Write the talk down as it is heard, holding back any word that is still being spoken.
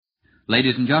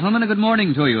Ladies and gentlemen, a good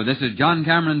morning to you. This is John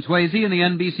Cameron Swayze in the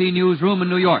NBC Newsroom in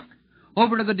New York.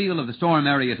 Over a good deal of the storm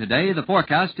area today, the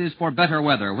forecast is for better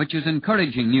weather, which is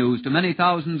encouraging news to many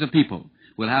thousands of people.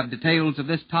 We'll have details of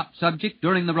this top subject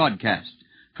during the broadcast.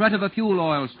 Threat of a fuel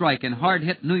oil strike in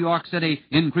hard-hit New York City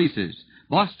increases.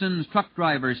 Boston's truck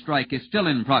drivers' strike is still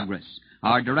in progress.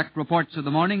 Our direct reports of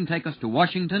the morning take us to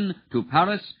Washington, to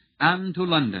Paris, and to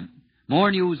London.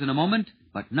 More news in a moment,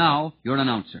 but now your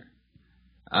announcer.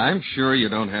 I'm sure you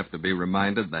don't have to be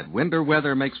reminded that winter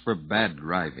weather makes for bad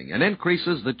driving and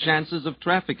increases the chances of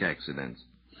traffic accidents.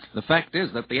 The fact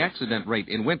is that the accident rate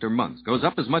in winter months goes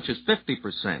up as much as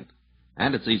 50%.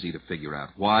 And it's easy to figure out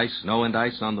why. Snow and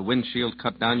ice on the windshield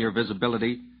cut down your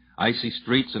visibility. Icy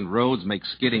streets and roads make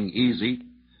skidding easy.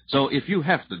 So if you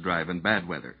have to drive in bad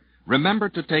weather, remember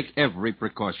to take every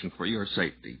precaution for your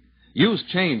safety. Use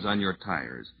chains on your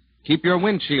tires. Keep your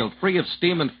windshield free of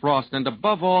steam and frost, and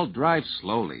above all, drive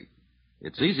slowly.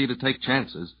 It's easy to take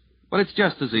chances, but it's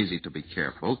just as easy to be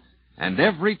careful, and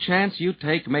every chance you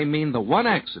take may mean the one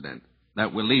accident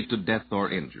that will lead to death or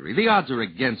injury. The odds are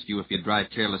against you if you drive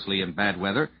carelessly in bad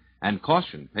weather, and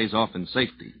caution pays off in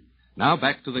safety. Now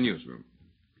back to the newsroom.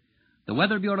 The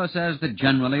Weather Bureau says that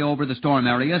generally over the storm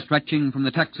area stretching from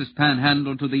the Texas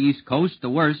Panhandle to the East Coast, the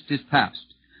worst is past.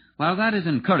 While that is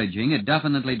encouraging, it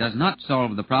definitely does not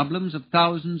solve the problems of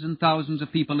thousands and thousands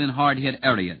of people in hard-hit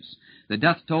areas. The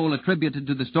death toll attributed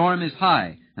to the storm is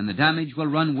high, and the damage will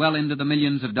run well into the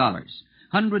millions of dollars.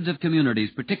 Hundreds of communities,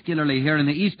 particularly here in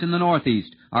the east and the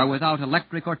northeast, are without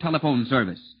electric or telephone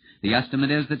service. The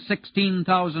estimate is that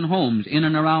 16,000 homes in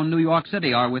and around New York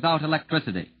City are without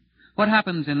electricity. What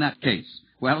happens in that case?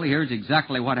 Well, here's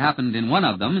exactly what happened in one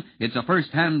of them. It's a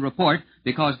first-hand report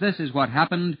because this is what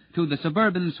happened to the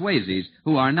suburban Swayzes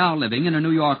who are now living in a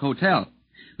New York hotel.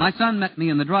 My son met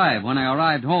me in the drive when I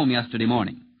arrived home yesterday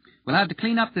morning. We'll have to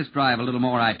clean up this drive a little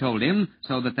more, I told him,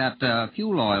 so that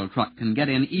fuel oil truck can get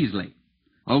in easily.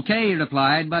 Okay, he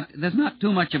replied, but there's not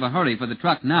too much of a hurry for the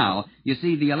truck now. You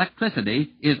see, the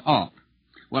electricity is off.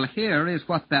 Well, here is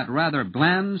what that rather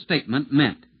bland statement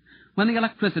meant. When the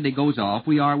electricity goes off,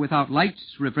 we are without lights,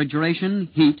 refrigeration,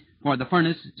 heat, for the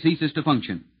furnace ceases to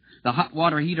function. The hot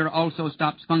water heater also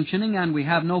stops functioning, and we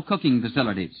have no cooking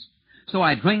facilities. So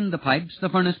I drained the pipes, the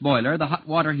furnace boiler, the hot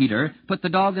water heater, put the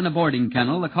dog in a boarding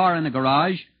kennel, the car in a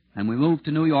garage, and we moved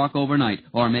to New York overnight,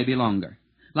 or maybe longer.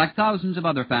 Like thousands of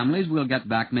other families, we'll get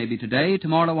back maybe today,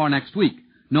 tomorrow, or next week.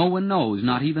 No one knows,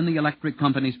 not even the electric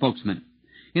company spokesman.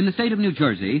 In the state of New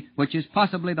Jersey, which is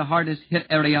possibly the hardest-hit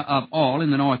area of all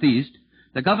in the Northeast,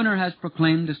 the governor has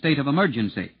proclaimed a state of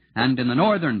emergency, and in the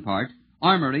northern part,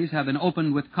 armories have been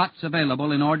opened with cots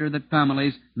available in order that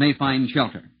families may find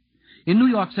shelter. In New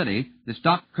York City, the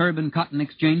stock, curb, and cotton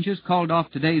exchanges called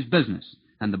off today's business,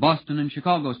 and the Boston and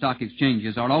Chicago stock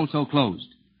exchanges are also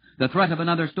closed. The threat of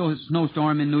another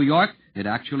snowstorm in New York, it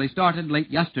actually started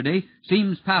late yesterday,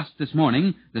 seems past this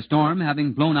morning, the storm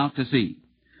having blown out to sea.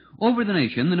 Over the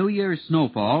nation, the New Year's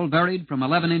snowfall varied from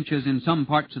 11 inches in some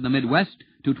parts of the Midwest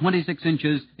to 26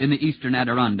 inches in the eastern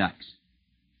Adirondacks.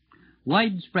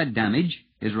 Widespread damage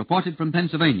is reported from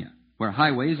Pennsylvania, where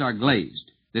highways are glazed.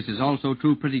 This is also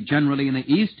true pretty generally in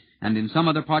the east and in some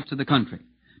other parts of the country.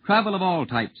 Travel of all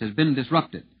types has been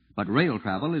disrupted, but rail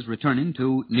travel is returning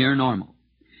to near normal.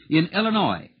 In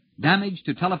Illinois, damage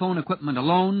to telephone equipment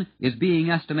alone is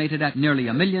being estimated at nearly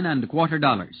 $1.25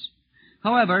 million.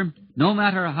 However, no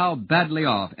matter how badly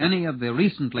off any of the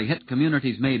recently hit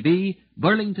communities may be,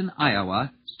 Burlington,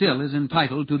 Iowa, still is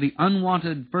entitled to the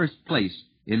unwanted first place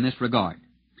in this regard.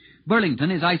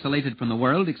 Burlington is isolated from the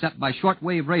world except by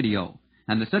shortwave radio,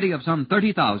 and the city of some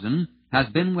 30,000 has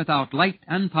been without light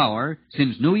and power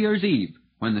since New Year's Eve,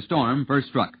 when the storm first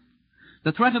struck.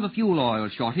 The threat of a fuel oil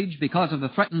shortage because of the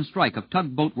threatened strike of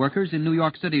tugboat workers in New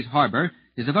York City's harbor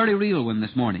is a very real one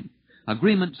this morning.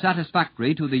 Agreement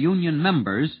satisfactory to the union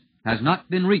members has not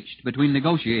been reached between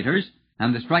negotiators,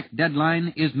 and the strike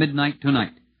deadline is midnight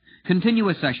tonight.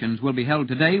 Continuous sessions will be held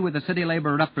today with the city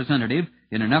labor representative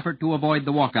in an effort to avoid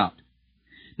the walkout.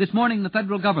 This morning, the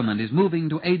federal government is moving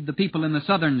to aid the people in the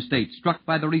southern states struck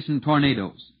by the recent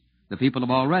tornadoes. The people have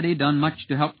already done much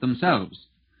to help themselves.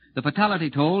 The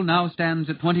fatality toll now stands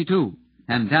at 22,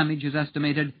 and damage is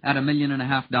estimated at $1.5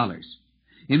 million.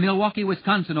 In Milwaukee,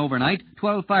 Wisconsin overnight,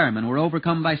 12 firemen were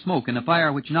overcome by smoke in a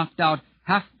fire which knocked out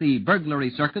half the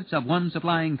burglary circuits of one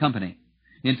supplying company.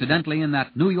 Incidentally, in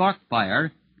that New York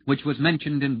fire, which was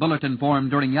mentioned in bulletin form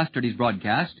during yesterday's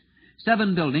broadcast,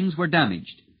 7 buildings were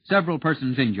damaged, several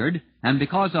persons injured, and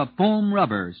because of foam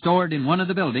rubber stored in one of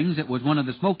the buildings, it was one of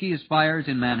the smokiest fires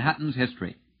in Manhattan's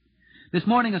history. This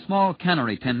morning, a small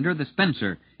cannery tender, the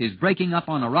Spencer, is breaking up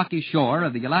on a rocky shore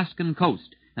of the Alaskan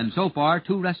coast, and so far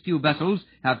 2 rescue vessels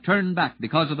have turned back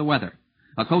because of the weather.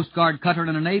 A Coast Guard cutter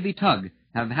and a Navy tug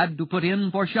have had to put in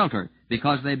for shelter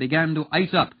because they began to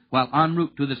ice up while en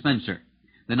route to the Spencer.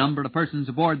 The number of persons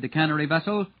aboard the cannery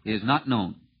vessel is not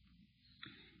known.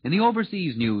 In the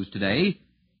overseas news today,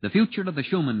 the future of the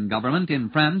Schuman government in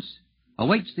France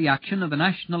awaits the action of the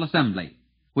National Assembly,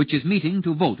 which is meeting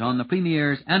to vote on the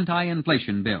Premier's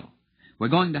anti-inflation bill. We're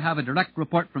going to have a direct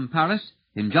report from Paris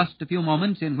in just a few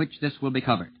moments in which this will be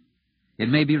covered. It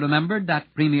may be remembered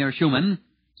that Premier Schuman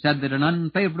said that an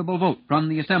unfavorable vote from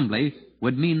the Assembly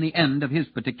would mean the end of his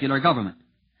particular government.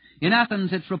 In Athens,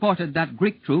 it's reported that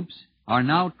Greek troops are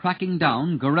now tracking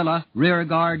down guerrilla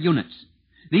rearguard units.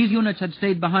 These units had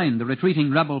stayed behind the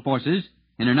retreating rebel forces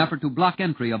in an effort to block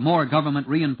entry of more government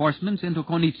reinforcements into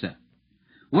Konitsa.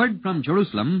 Word from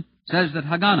Jerusalem says that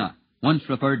Haganah, once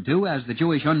referred to as the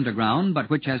Jewish underground, but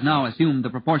which has now assumed the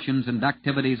proportions and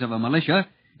activities of a militia,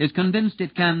 is convinced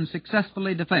it can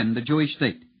successfully defend the Jewish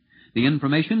state. The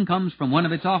information comes from one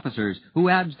of its officers, who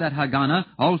adds that Haganah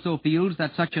also feels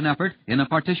that such an effort in a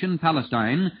partitioned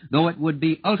Palestine, though it would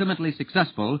be ultimately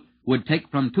successful, would take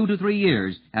from 2 to 3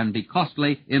 years and be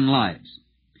costly in lives.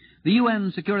 The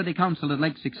UN Security Council at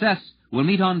Lake Success will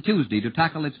meet on Tuesday to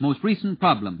tackle its most recent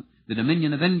problem, the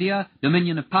Dominion of India,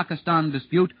 Dominion of Pakistan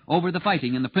dispute over the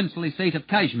fighting in the princely state of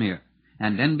Kashmir.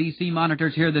 And NBC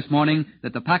monitors here this morning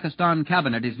that the Pakistan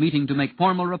cabinet is meeting to make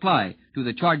formal reply to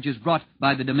the charges brought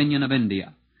by the Dominion of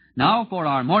India. Now for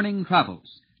our morning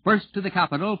travels. First to the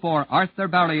capital for Arthur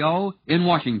Barrio in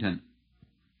Washington.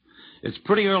 It's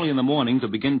pretty early in the morning to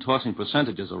begin tossing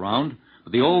percentages around,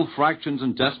 but the old fractions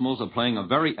and decimals are playing a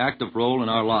very active role in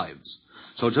our lives.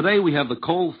 So today we have the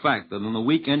cold fact that in the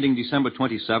week ending December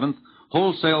 27th,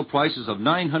 wholesale prices of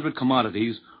 900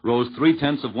 commodities rose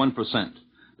 0.3%.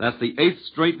 That's the 8th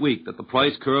straight week that the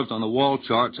price curves on the wall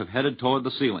charts have headed toward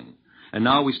the ceiling. And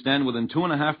now we stand within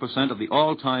 2.5% of the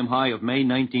all-time high of May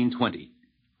 1920.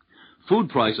 Food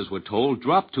prices, we're told,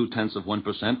 dropped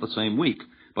 0.2% the same week,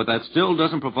 but that still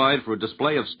doesn't provide for a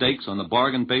display of steaks on the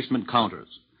bargain basement counters.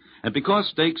 And because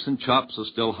steaks and chops are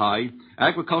still high,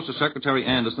 Agriculture Secretary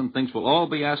Anderson thinks we'll all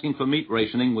be asking for meat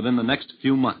rationing within the next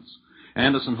few months.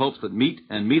 Anderson hopes that meat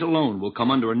and meat alone will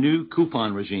come under a new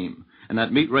coupon regime, and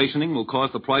that meat rationing will cause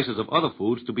the prices of other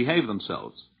foods to behave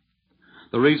themselves.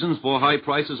 The reasons for high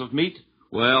prices of meat?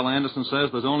 Well, Anderson says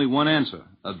there's only one answer,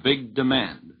 a big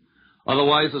demand.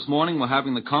 Otherwise, this morning we're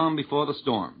having the calm before the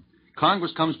storm.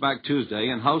 Congress comes back Tuesday,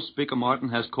 and House Speaker Martin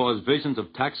has caused visions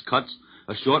of tax cuts,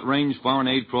 a short-range foreign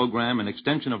aid program, and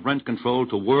extension of rent control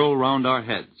to whirl round our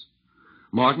heads.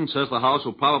 Martin says the House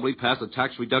will probably pass a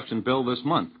tax reduction bill this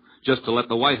month, just to let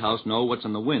the White House know what's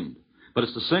in the wind. But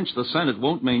it's a cinch the Senate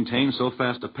won't maintain so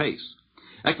fast a pace.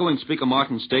 Echoing Speaker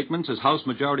Martin's statements is House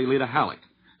Majority Leader Halleck.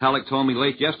 Halleck told me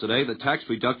late yesterday that tax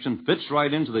reduction fits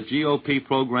right into the GOP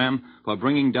program for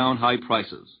bringing down high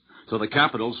prices. So the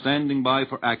Capitol's standing by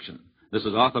for action. This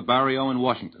is Arthur Barrio in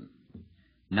Washington.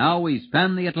 Now we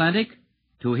span the Atlantic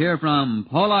to hear from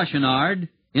Paul Archinard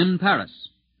in Paris.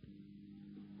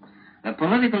 The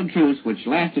political truce which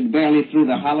lasted barely through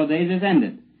the holidays is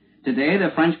ended. Today, the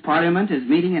French Parliament is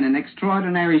meeting in an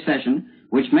extraordinary session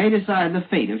which may decide the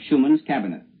fate of Schuman's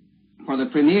cabinet. For the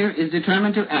Premier is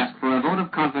determined to ask for a vote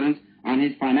of confidence on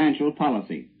his financial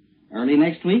policy. Early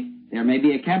next week, there may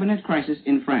be a cabinet crisis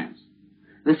in France.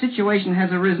 The situation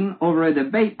has arisen over a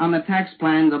debate on the tax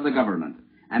plans of the government.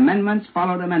 Amendments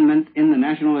followed amendment in the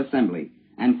National Assembly,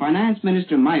 and Finance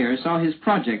Minister Meyer saw his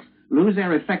projects lose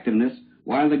their effectiveness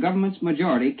while the government's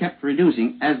majority kept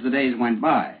reducing as the days went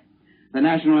by. The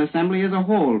National Assembly as a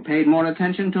whole paid more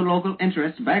attention to local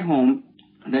interests back home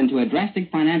than to a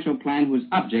drastic financial plan whose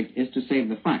object is to save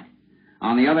the franc.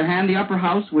 On the other hand, the upper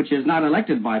house, which is not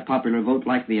elected by popular vote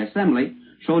like the Assembly,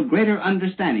 showed greater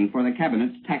understanding for the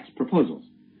Cabinet's tax proposals.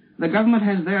 The government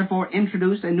has therefore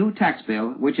introduced a new tax bill,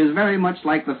 which is very much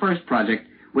like the first project,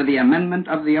 with the amendment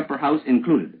of the upper house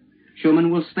included.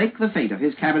 Schuman will stake the fate of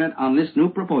his Cabinet on this new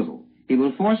proposal. He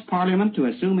will force Parliament to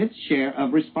assume its share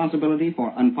of responsibility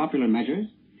for unpopular measures,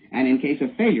 and in case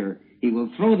of failure, he will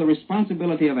throw the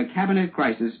responsibility of a cabinet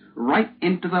crisis right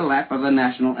into the lap of the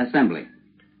National Assembly.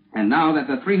 And now that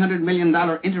the $300 million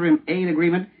interim aid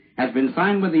agreement has been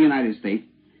signed with the United States,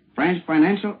 French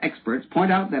financial experts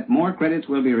point out that more credits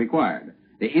will be required.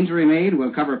 The interim aid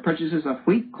will cover purchases of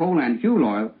wheat, coal, and fuel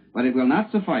oil, but it will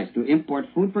not suffice to import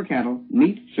food for cattle,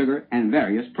 meat, sugar, and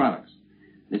various products.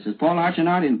 This is Paul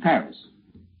Archinard in Paris.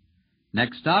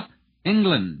 Next stop,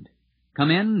 England.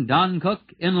 Come in, Don Cook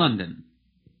in London.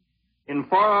 In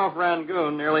far-off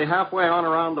Rangoon, nearly halfway on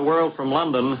around the world from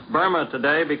London, Burma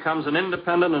today becomes an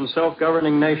independent and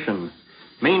self-governing nation.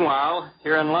 Meanwhile,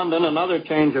 here in London, another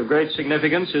change of great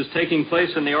significance is taking place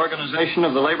in the organization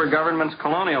of the Labour government's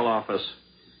colonial office.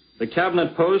 The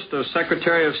cabinet post of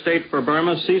Secretary of State for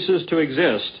Burma ceases to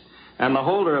exist, and the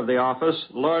holder of the office,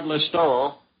 Lord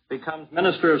Listowel, becomes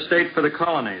Minister of State for the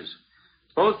colonies.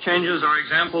 Both changes are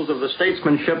examples of the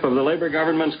statesmanship of the Labour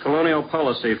government's colonial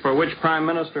policy, for which Prime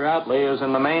Minister Attlee is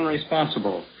in the main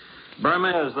responsible.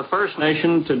 Burma is the first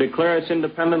nation to declare its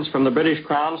independence from the British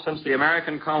Crown since the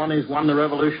American colonies won the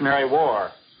Revolutionary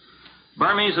War.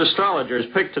 Burmese astrologers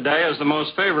picked today as the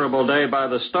most favorable day by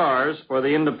the stars for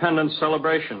the independence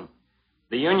celebration.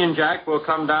 The Union Jack will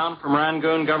come down from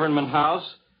Rangoon Government House,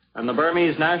 and the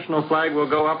Burmese national flag will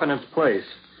go up in its place.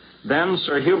 Then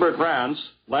Sir Hubert Rance,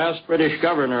 last British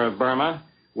governor of Burma,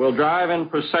 will drive in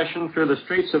procession through the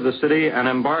streets of the city and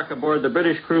embark aboard the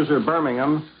British cruiser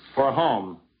Birmingham for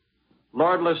home.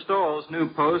 Lord Listowel's new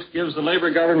post gives the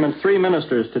Labour government 3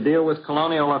 ministers to deal with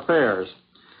colonial affairs.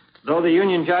 Though the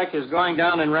Union Jack is going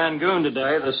down in Rangoon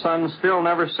today, the sun still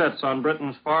never sets on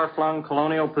Britain's far-flung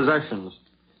colonial possessions.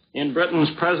 In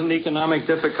Britain's present economic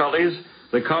difficulties,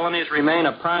 the colonies remain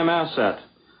a prime asset.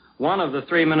 One of the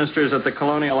 3 ministers at the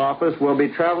colonial office will be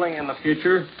traveling in the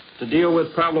future to deal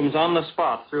with problems on the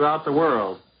spot throughout the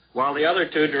world, while the other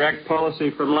 2 direct policy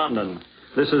from London.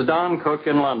 This is Don Cook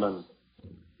in London.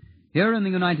 Here in the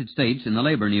United States, in the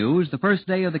labor news, the first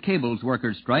day of the cables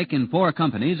workers' strike in 4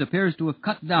 companies appears to have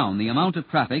cut down the amount of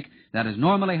traffic that is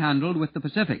normally handled with the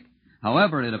Pacific.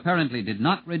 However, it apparently did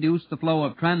not reduce the flow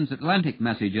of transatlantic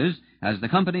messages, as the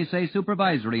companies say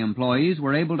supervisory employees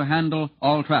were able to handle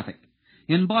all traffic.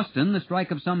 In Boston, the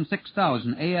strike of some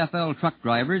 6,000 AFL truck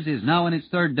drivers is now in its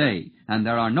 3rd day, and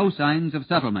there are no signs of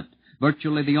settlement.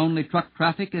 Virtually the only truck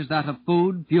traffic is that of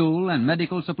food, fuel, and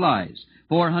medical supplies.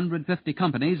 450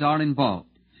 companies are involved.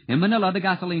 In Manila, the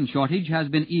gasoline shortage has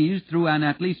been eased through an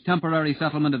at least temporary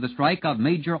settlement of the strike of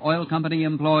major oil company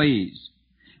employees.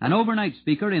 An overnight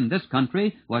speaker in this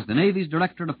country was the Navy's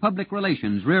Director of Public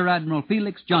Relations, Rear Admiral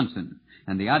Felix Johnson,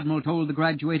 and the Admiral told the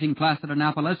graduating class at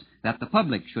Annapolis that the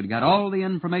public should get all the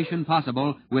information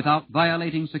possible without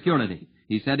violating security.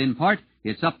 He said, in part,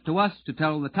 it's up to us to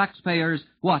tell the taxpayers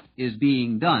what is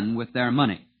being done with their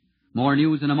money. More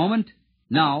news in a moment.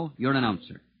 Now, your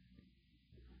announcer.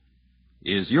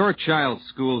 Is your child's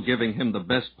school giving him the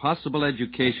best possible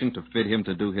education to fit him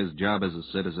to do his job as a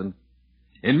citizen?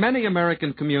 In many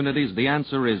American communities, the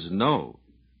answer is no.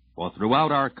 For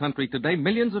throughout our country today,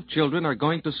 millions of children are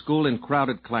going to school in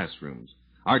crowded classrooms,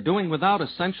 are doing without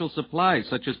essential supplies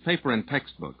such as paper and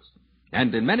textbooks,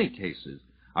 and in many cases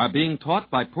are being taught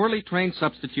by poorly trained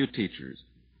substitute teachers.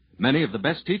 Many of the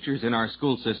best teachers in our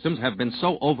school systems have been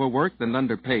so overworked and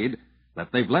underpaid that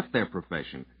they've left their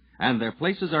profession, and their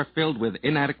places are filled with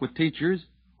inadequate teachers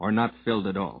or not filled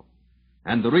at all.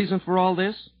 And the reason for all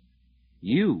this?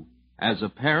 You, as a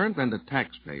parent and a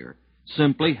taxpayer,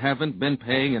 simply haven't been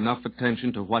paying enough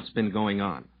attention to what's been going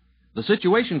on. The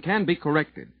situation can be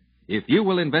corrected if you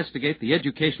will investigate the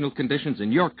educational conditions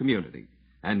in your community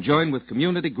and join with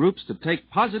community groups to take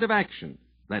positive action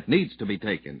that needs to be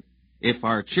taken if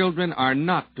our children are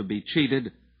not to be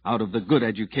cheated out of the good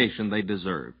education they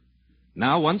deserve.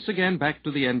 Now, once again, back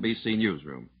to the NBC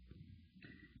newsroom.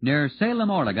 Near Salem,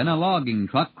 Oregon, a logging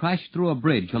truck crashed through a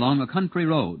bridge along a country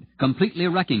road, completely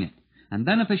wrecking it. And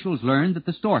then officials learned that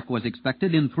the stork was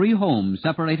expected in 3 homes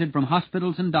separated from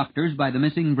hospitals and doctors by the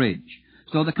missing bridge.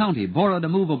 So the county borrowed a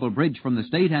movable bridge from the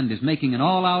state and is making an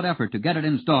all-out effort to get it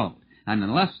installed. And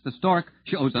unless the stork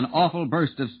shows an awful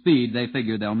burst of speed, they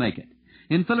figure they'll make it.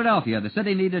 In Philadelphia, the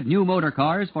city needed new motor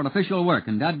cars for official work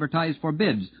and advertised for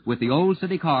bids with the old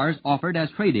city cars offered as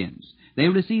trade-ins. They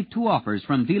received 2 offers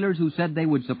from dealers who said they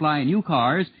would supply new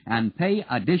cars and pay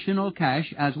additional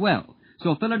cash as well.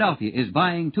 So Philadelphia is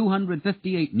buying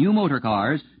 258 new motor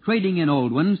cars, trading in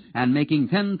old ones, and making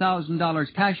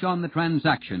 $10,000 cash on the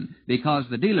transaction because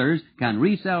the dealers can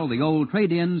resell the old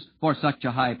trade-ins for such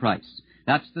a high price.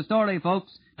 That's the story,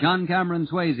 folks. John Cameron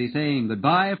Swayze saying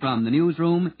goodbye from the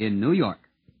newsroom in New York.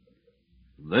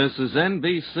 This is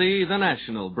NBC, the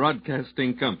National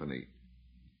Broadcasting Company.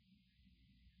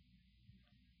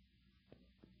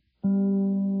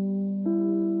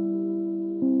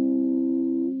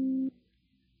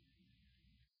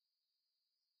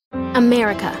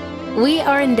 America. We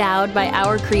are endowed by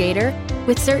our Creator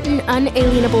with certain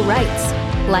unalienable rights: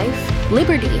 life,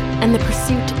 liberty, and the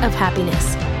pursuit of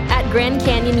happiness. At Grand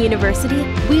Canyon University,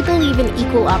 we believe in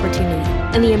equal opportunity,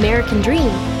 and the American dream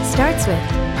starts with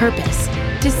purpose.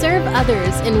 To serve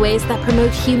others in ways that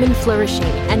promote human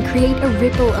flourishing and create a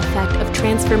ripple effect of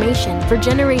transformation for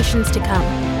generations to come.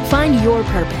 Find your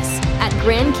purpose at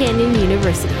Grand Canyon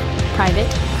University.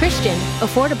 Private, Christian,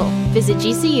 affordable. Visit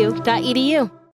gcu.edu.